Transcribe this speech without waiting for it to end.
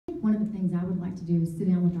like to do is sit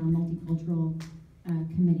down with our multicultural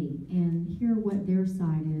committee and hear what their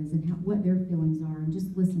side is and what their feelings are, and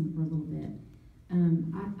just listen for a little bit.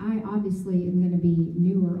 I obviously am going to be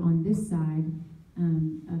newer on this side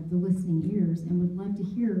of the listening ears, and would love to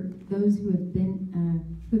hear those who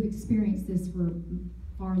have experienced this for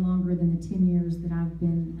far longer than the 10 years that I've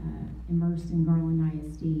been immersed in Garland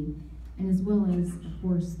ISD, and as well as, of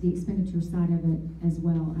course, the expenditure side of it as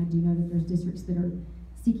well. I do know that there's districts that are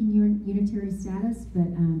seeking unitary status, but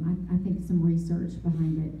I think some research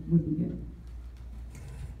behind it would be good.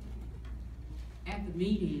 At the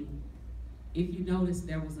meeting, if you notice,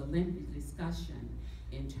 there was a lengthy discussion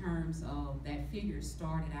in terms of that figure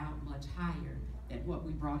started out much higher than what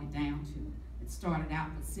we brought it down to. It started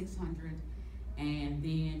out with 600, and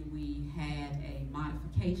then we had a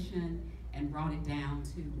modification and brought it down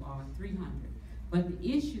to 300. But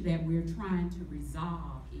the issue that we're trying to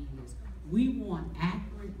resolve is we want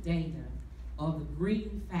accurate data of the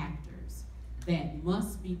green factors that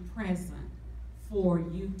must be present for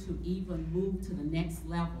you to even move to the next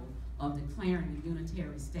level of declaring a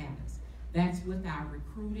unitary status. That's with our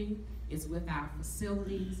recruiting, it's with our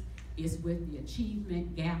facilities, it's with the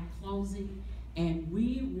achievement gap closing, and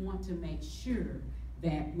we want to make sure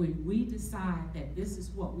that when we decide that this is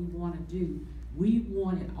what we want to do, we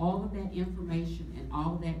wanted all of that information and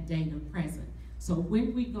all of that data present. So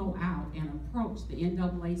when we go out and approach the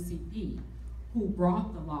NAACP, who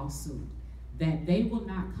brought the lawsuit, that they will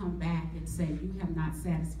not come back and say, you have not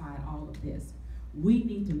satisfied all of this. We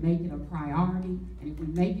need to make it a priority, and if we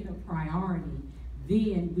make it a priority,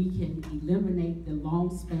 then we can eliminate the long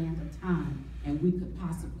span of time, and we could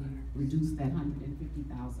possibly reduce that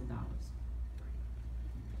 $150,000.